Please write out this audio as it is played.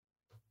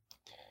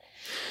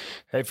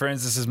Hey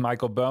friends, this is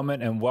Michael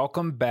Bowman, and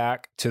welcome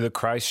back to the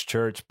Christ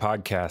Church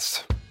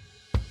podcast.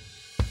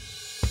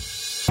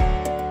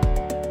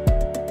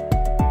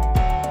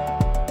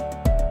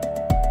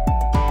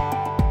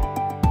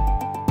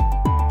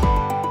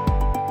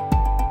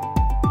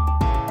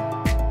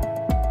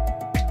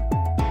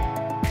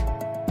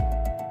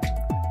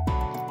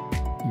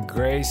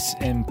 Grace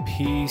and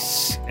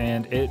peace,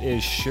 and it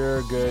is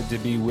sure good to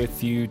be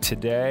with you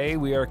today.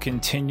 We are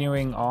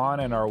continuing on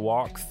in our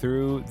walk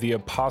through the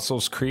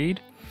Apostles' Creed.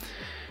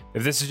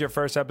 If this is your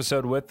first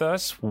episode with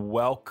us,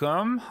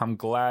 welcome. I'm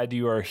glad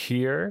you are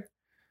here.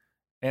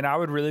 And I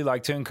would really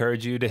like to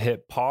encourage you to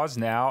hit pause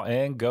now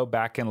and go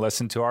back and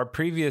listen to our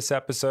previous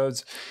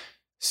episodes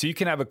so you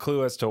can have a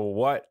clue as to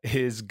what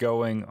is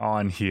going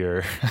on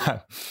here.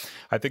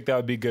 I think that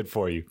would be good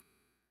for you.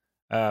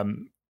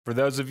 For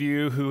those of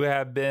you who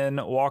have been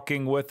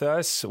walking with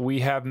us, we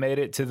have made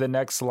it to the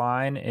next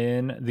line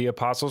in the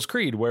Apostles'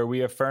 Creed, where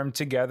we affirm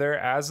together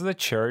as the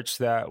church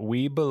that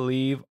we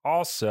believe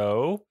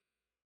also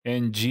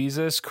in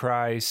Jesus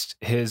Christ,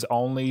 his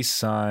only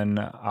Son,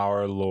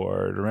 our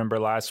Lord. Remember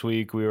last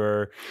week we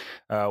were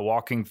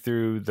walking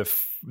through the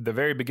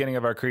very beginning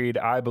of our creed.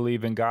 I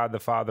believe in God the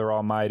Father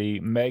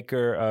Almighty,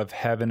 maker of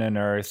heaven and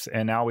earth.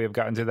 And now we have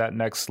gotten to that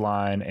next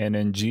line, and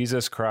in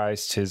Jesus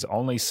Christ, his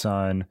only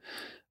Son,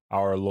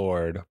 our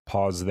Lord.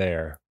 Pause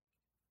there.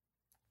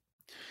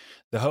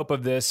 The hope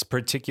of this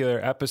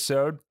particular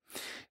episode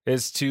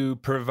is to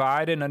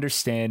provide an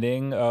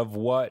understanding of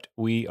what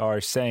we are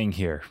saying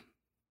here.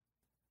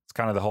 It's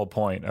kind of the whole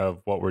point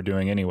of what we're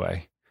doing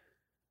anyway.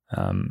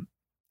 And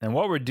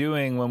what we're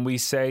doing when we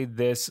say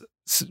this,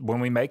 when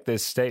we make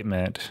this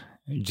statement,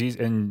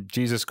 in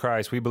Jesus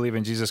Christ, we believe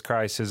in Jesus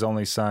Christ, his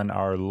only Son,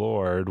 our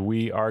Lord,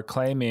 we are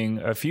claiming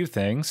a few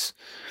things.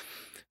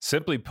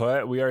 Simply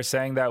put, we are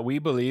saying that we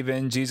believe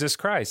in Jesus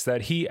Christ,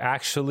 that he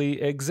actually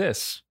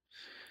exists,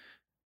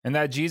 and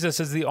that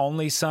Jesus is the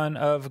only Son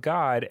of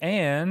God,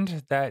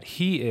 and that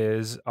he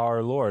is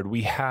our Lord.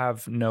 We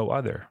have no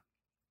other.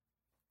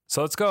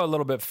 So let's go a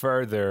little bit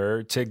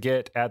further to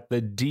get at the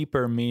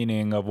deeper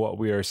meaning of what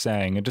we are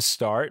saying. And to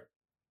start,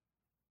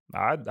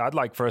 I'd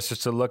like for us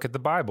just to look at the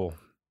Bible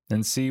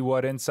and see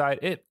what insight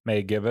it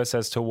may give us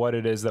as to what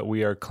it is that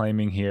we are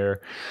claiming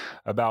here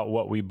about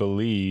what we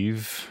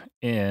believe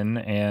in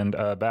and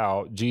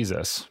about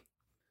Jesus.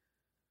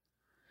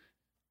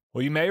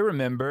 Well, you may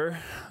remember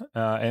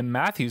in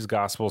Matthew's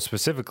gospel,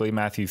 specifically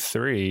Matthew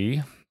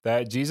 3,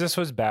 that Jesus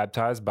was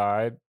baptized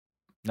by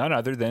none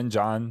other than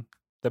John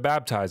the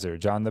Baptizer,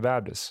 John the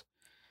Baptist.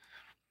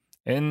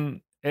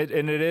 And it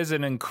is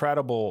an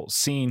incredible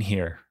scene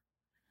here.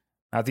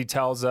 Matthew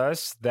tells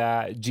us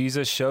that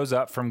Jesus shows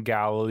up from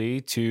Galilee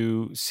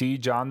to see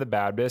John the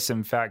Baptist,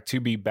 in fact,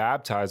 to be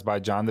baptized by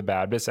John the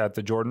Baptist at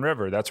the Jordan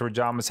River. That's where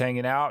John was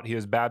hanging out. He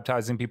was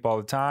baptizing people all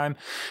the time.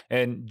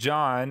 And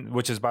John,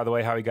 which is, by the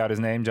way, how he got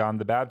his name, John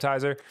the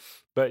Baptizer,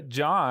 but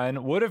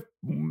John would have,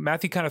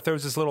 Matthew kind of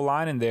throws this little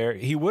line in there,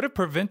 he would have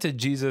prevented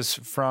Jesus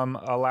from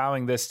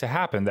allowing this to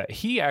happen, that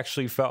he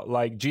actually felt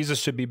like Jesus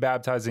should be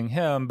baptizing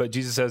him, but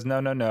Jesus says,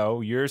 no,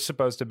 you're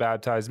supposed to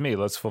baptize me.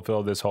 Let's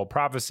fulfill this whole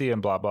prophecy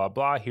and blah, blah,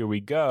 blah. Here we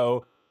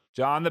go.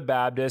 John the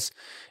Baptist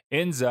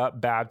ends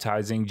up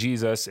baptizing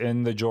Jesus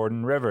in the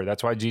Jordan River.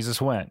 That's why Jesus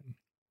went.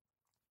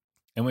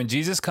 And when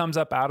Jesus comes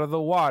up out of the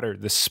water,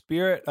 the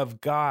Spirit of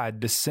God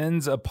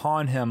descends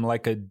upon him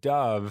like a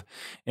dove.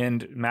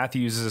 And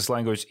Matthew uses this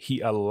language,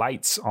 he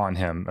alights on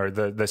him, or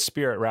the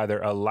Spirit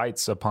rather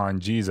alights upon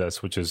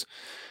Jesus, which is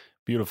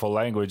beautiful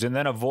language. And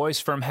then a voice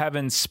from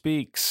heaven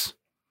speaks.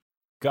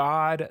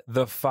 God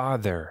the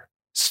Father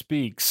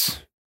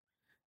speaks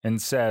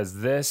and says,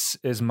 "This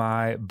is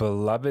my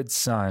beloved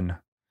Son,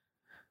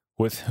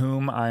 with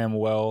whom I am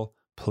well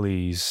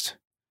pleased."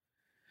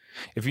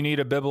 If you need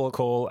a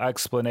biblical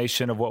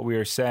explanation of what we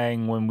are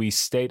saying when we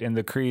state in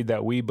the creed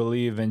that we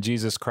believe in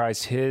Jesus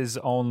Christ, his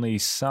only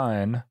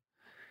Son,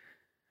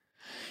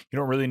 you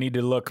don't really need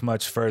to look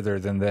much further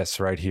than this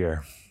right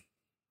here.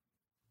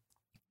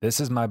 This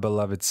is my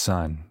beloved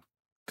Son,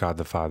 God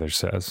the Father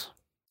says,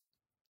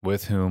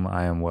 with whom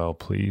I am well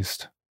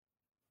pleased.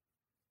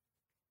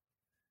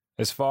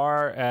 As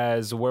far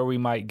as where we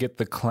might get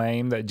the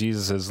claim that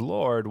Jesus is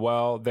Lord,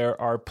 well, there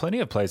are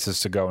plenty of places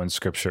to go in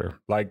Scripture,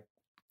 like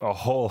a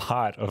whole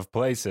lot of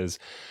places.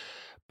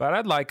 But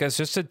I'd like us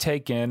just to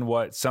take in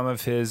what some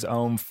of his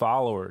own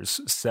followers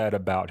said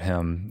about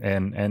him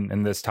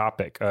and this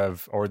topic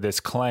of, or this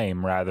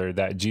claim rather,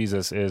 that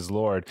Jesus is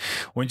Lord.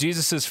 When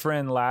Jesus's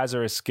friend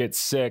Lazarus gets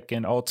sick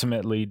and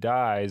ultimately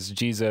dies,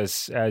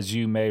 Jesus, as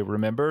you may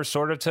remember,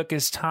 sort of took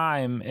his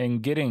time in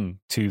getting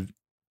to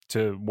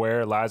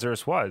where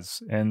Lazarus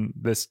was, in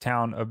this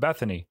town of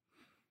Bethany.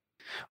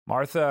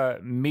 Martha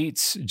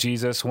meets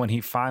Jesus when he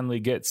finally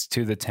gets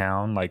to the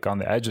town, like on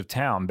the edge of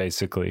town,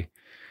 basically.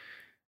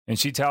 And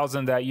she tells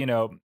him that,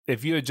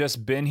 if you had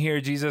just been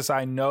here, Jesus,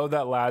 I know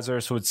that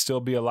Lazarus would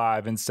still be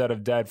alive instead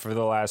of dead for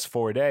the last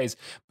 4 days,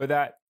 but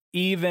that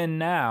even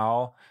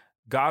now,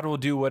 God will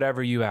do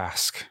whatever you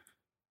ask.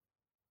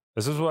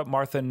 This is what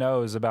Martha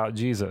knows about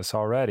Jesus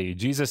already.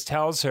 Jesus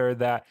tells her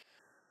that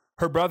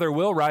her brother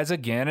will rise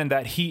again, and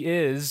that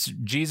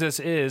Jesus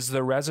is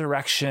the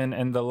resurrection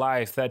and the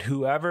life, that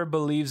whoever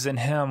believes in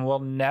him will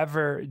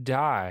never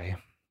die.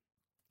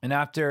 And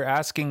after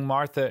asking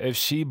Martha if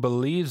she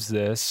believes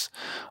this,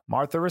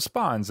 Martha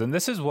responds, and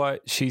this is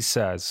what she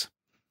says.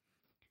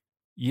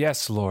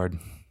 Yes, Lord.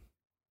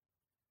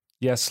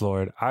 Yes,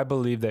 Lord, I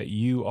believe that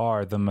you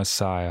are the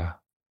Messiah,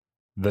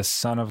 the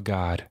Son of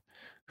God,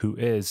 who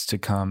is to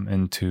come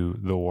into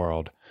the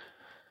world.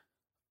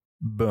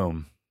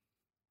 Boom.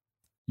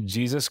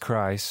 Jesus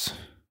Christ,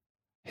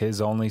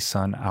 his only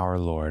Son, our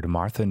Lord.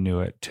 Martha knew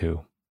it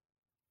too.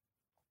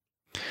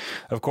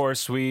 Of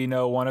course, we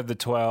know one of the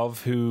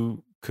 12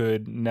 who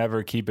could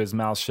never keep his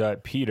mouth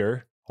shut,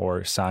 Peter,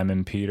 or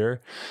Simon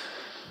Peter,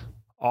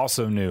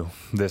 also knew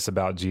this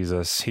about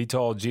Jesus. He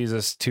told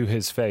Jesus to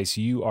his face,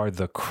 "You are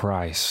the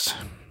Christ,"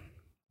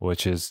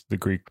 which is the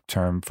Greek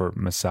term for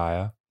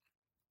Messiah,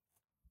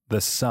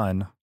 the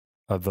Son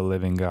of the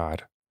living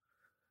God.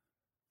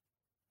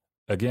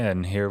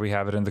 Again, here we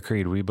have it in the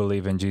Creed. We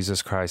believe in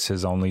Jesus Christ,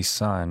 his only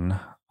Son,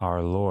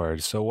 our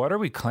Lord. So what are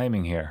we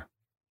claiming here?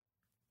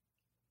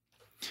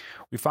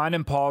 We find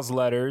in Paul's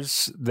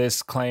letters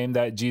this claim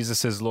that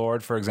Jesus is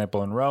Lord, for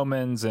example, in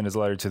Romans, in his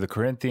letter to the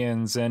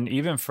Corinthians, and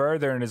even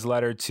further in his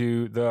letter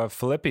to the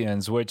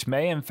Philippians, which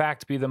may in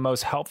fact be the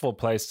most helpful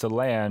place to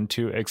land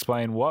to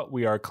explain what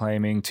we are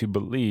claiming to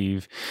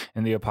believe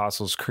in the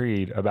Apostles'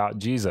 Creed about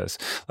Jesus.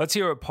 Let's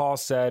hear what Paul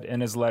said in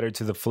his letter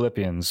to the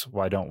Philippians.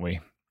 Why don't we?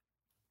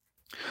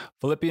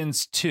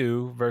 Philippians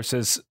 2,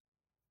 verses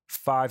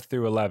 5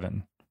 through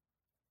 11.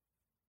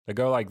 They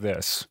go like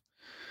this.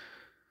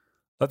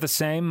 Let the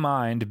same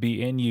mind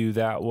be in you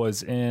that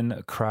was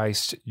in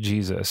Christ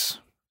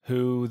Jesus,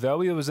 who, though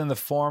he was in the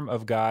form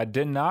of God,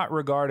 did not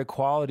regard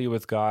equality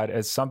with God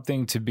as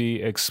something to be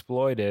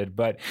exploited,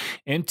 but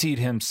emptied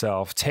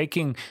himself,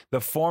 taking the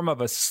form of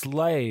a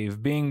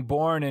slave, being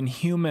born in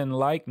human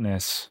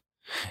likeness.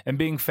 And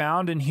being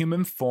found in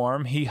human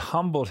form, he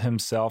humbled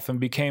himself and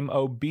became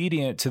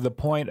obedient to the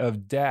point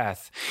of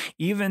death,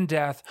 even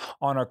death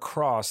on a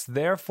cross.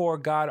 Therefore,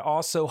 God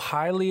also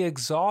highly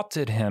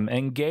exalted him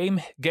and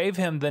gave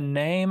him the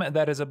name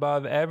that is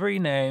above every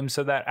name,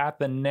 so that at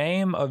the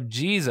name of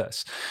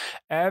Jesus,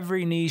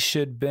 every knee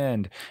should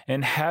bend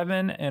in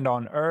heaven and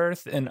on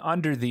earth and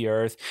under the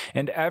earth,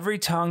 and every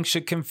tongue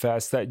should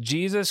confess that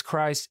Jesus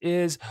Christ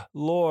is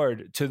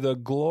Lord, to the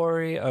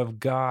glory of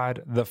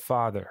God the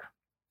Father.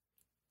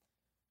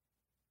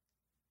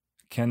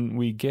 Can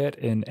we get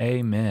an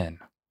amen?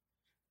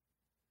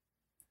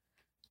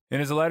 In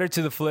his letter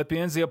to the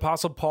Philippians, the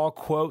Apostle Paul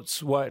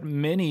quotes what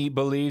many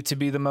believe to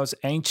be the most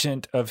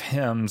ancient of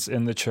hymns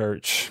in the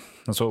church.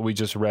 That's what we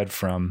just read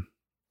from.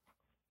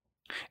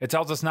 It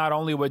tells us not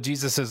only what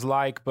Jesus is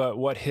like, but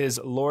what his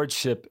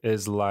lordship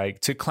is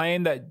like. To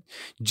claim that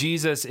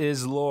Jesus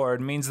is Lord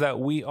means that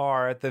we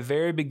are, at the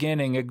very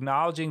beginning,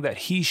 acknowledging that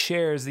he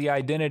shares the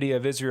identity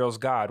of Israel's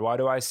God. Why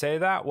do I say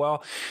that?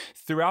 Well,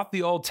 throughout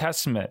the Old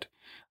Testament,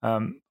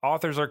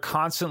 authors are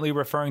constantly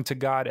referring to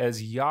God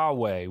as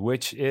Yahweh,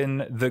 which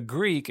in the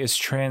Greek is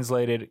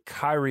translated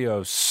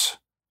Kyrios,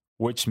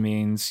 which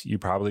means, you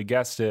probably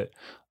guessed it,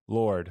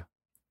 Lord.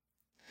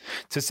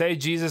 To say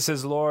Jesus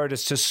is Lord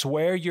is to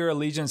swear your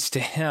allegiance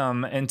to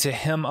him and to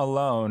him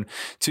alone,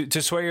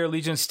 to swear your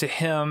allegiance to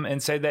him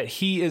and say that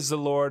he is the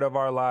Lord of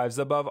our lives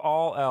above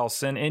all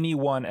else and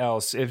anyone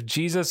else. If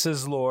Jesus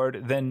is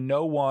Lord, then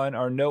no one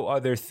or no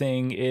other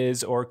thing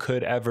is or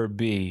could ever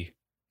be.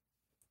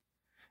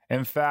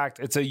 In fact,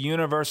 it's a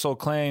universal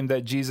claim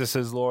that Jesus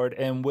is Lord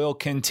and will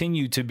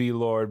continue to be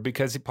Lord,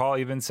 because Paul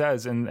even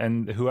says,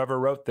 and whoever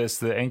wrote this,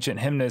 the ancient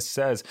hymnist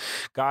says,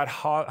 God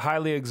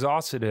highly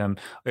exalted him,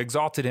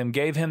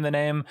 gave him the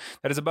name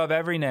that is above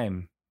every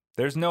name.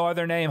 There's no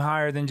other name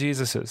higher than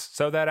Jesus's,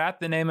 so that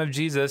at the name of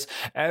Jesus,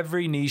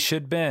 every knee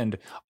should bend.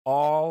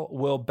 All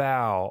will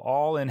bow,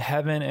 all in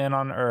heaven and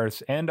on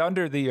earth and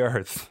under the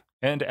earth.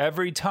 And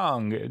every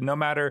tongue, no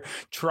matter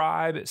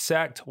tribe,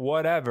 sect,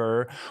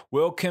 whatever,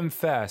 will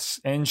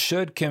confess and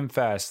should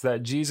confess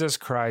that Jesus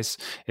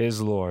Christ is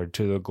Lord,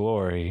 to the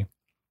glory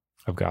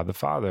of God the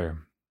Father.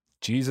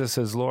 Jesus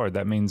is Lord.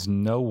 That means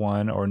no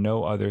one or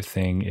no other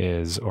thing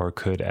is or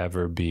could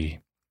ever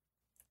be.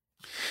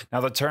 Now,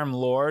 the term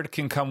Lord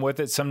can come with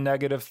it some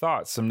negative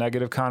thoughts, some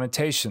negative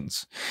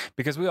connotations,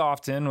 because we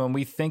often, when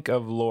we think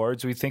of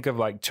lords, we think of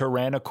like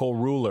tyrannical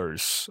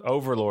rulers,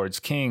 overlords,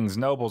 kings,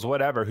 nobles,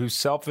 whatever, who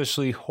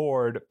selfishly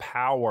hoard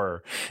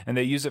power and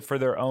they use it for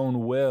their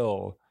own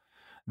will.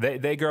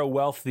 They grow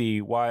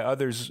wealthy while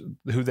others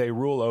who they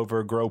rule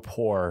over grow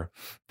poor.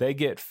 They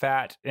get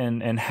fat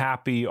and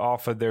happy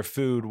off of their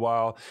food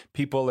while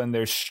people in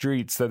their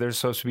streets that they're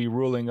supposed to be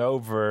ruling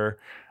over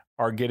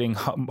are getting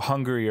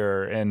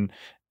hungrier and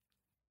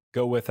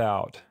go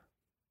without.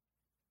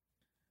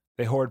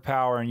 They hoard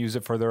power and use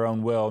it for their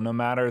own will, no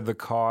matter the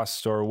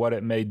cost or what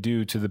it may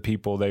do to the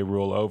people they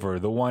rule over.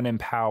 The one in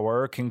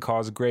power can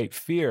cause great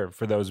fear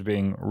for those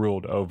being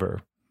ruled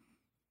over.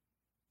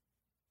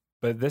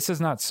 But this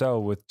is not so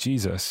with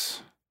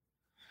Jesus.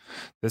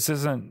 This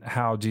isn't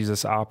how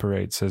Jesus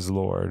operates as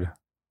Lord.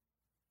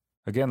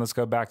 Again, let's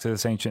go back to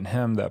this ancient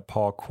hymn that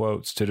Paul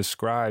quotes to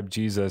describe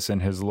Jesus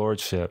and his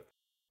lordship.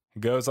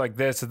 It goes like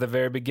this at the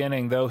very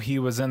beginning: though he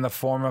was in the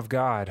form of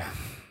God.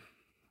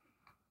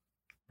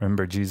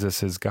 Remember,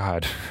 Jesus is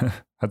God.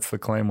 That's the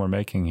claim we're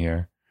making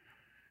here.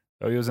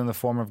 Though he was in the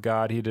form of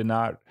God, he did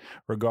not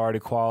regard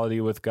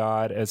equality with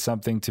God as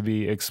something to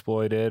be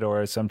exploited,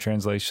 or as some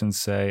translations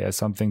say, as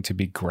something to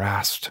be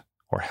grasped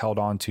or held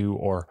onto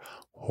or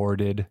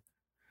hoarded.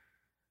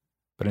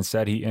 But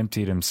instead, he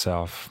emptied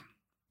himself,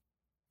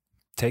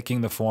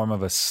 taking the form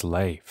of a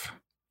slave,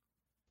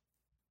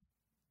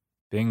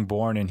 being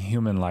born in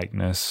human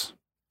likeness,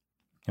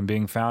 and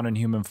being found in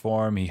human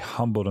form, he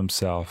humbled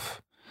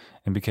himself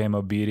and became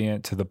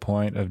obedient to the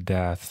point of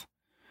death,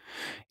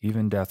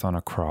 even death on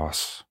a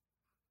cross.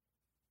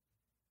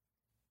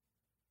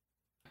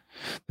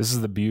 This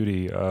is the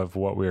beauty of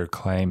what we are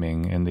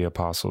claiming in the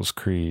Apostles'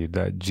 Creed,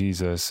 that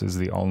Jesus is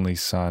the only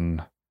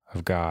Son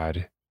of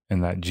God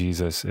and that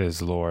Jesus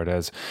is Lord.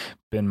 As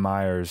Ben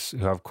Myers,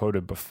 who I've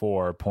quoted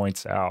before,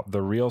 points out,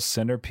 the real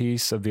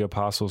centerpiece of the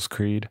Apostles'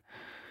 Creed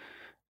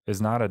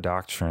is not a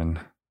doctrine,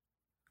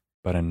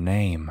 but a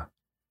name.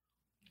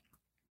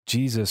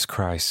 Jesus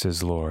Christ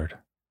is Lord.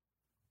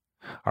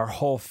 Our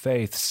whole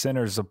faith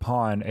centers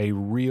upon a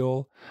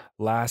real,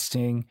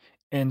 lasting,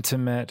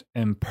 intimate,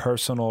 and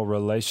personal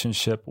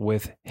relationship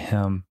with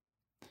him.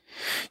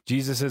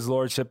 Jesus'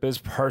 lordship is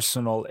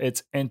personal,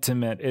 it's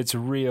intimate, it's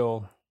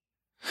real.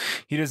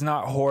 He does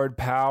not hoard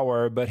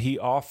power, but he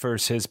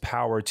offers his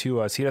power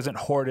to us. He doesn't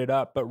hoard it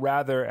up, but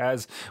rather,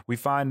 as we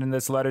find in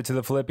this letter to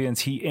the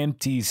Philippians, he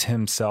empties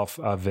himself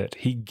of it.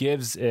 He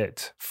gives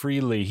it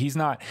freely. He's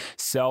not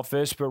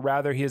selfish, but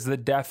rather he is the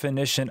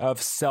definition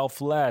of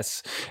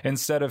selfless.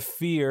 Instead of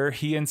fear,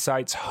 he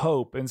incites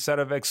hope. Instead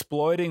of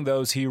exploiting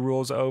those he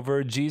rules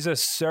over,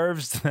 Jesus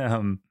serves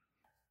them.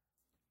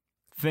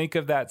 Think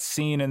of that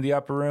scene in the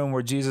upper room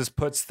where Jesus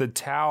puts the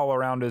towel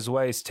around his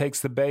waist,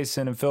 takes the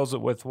basin and fills it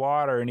with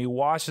water, and he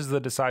washes the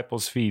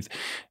disciples' feet.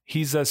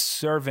 He's a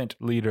servant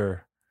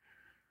leader.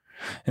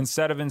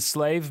 Instead of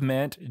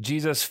enslavement,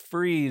 Jesus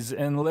frees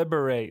and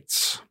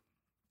liberates.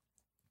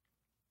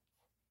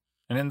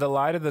 And in the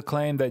light of the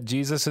claim that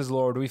Jesus is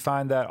Lord, we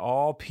find that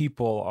all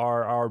people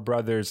are our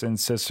brothers and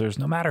sisters,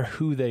 no matter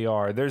who they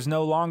are. There's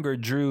no longer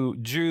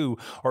Jew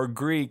or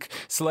Greek,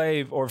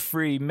 slave or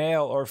free,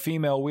 male or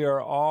female. We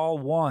are all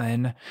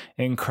one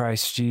in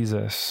Christ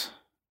Jesus.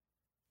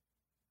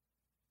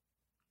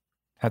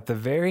 At the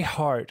very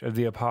heart of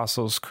the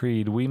Apostles'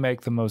 Creed, we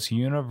make the most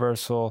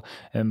universal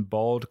and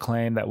bold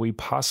claim that we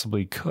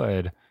possibly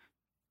could.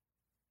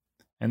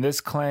 And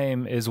this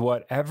claim is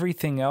what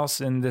everything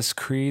else in this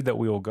creed that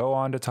we will go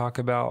on to talk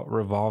about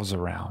revolves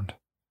around.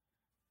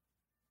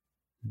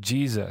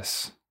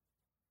 Jesus.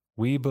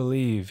 We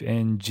believe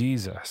in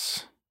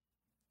Jesus,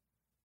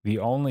 the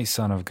only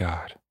Son of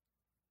God,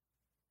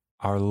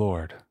 our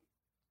Lord.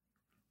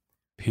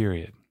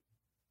 Period.